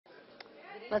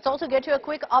Let's also get you a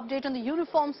quick update on the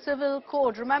Uniform Civil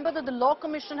Code. Remember that the Law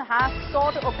Commission has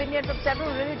sought opinion from several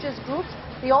religious groups.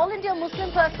 The All India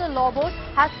Muslim Personal Law Board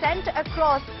has sent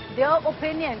across their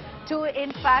opinion to,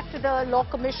 in fact, the Law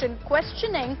Commission,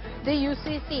 questioning the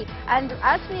UCC. And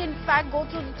as we, in fact, go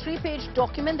through the 3-page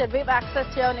document that we've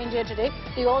accessed here in India Today,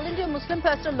 the All India Muslim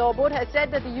Personal Law Board has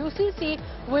said that the UCC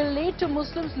will lead to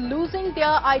Muslims losing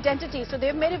their identity. So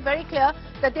they've made it very clear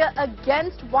that they're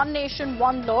against one nation,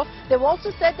 one law. They've also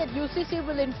said that UCC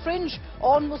will infringe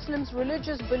on Muslims'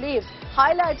 religious beliefs,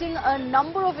 highlighting a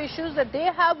number of issues that they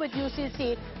have with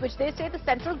UCC, which they say the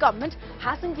central government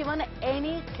hasn't given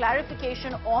any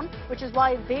clarification on, which is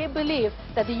why they believe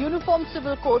that the Uniform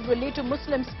Civil Code will lead to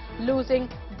Muslims losing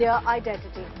their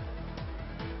identity.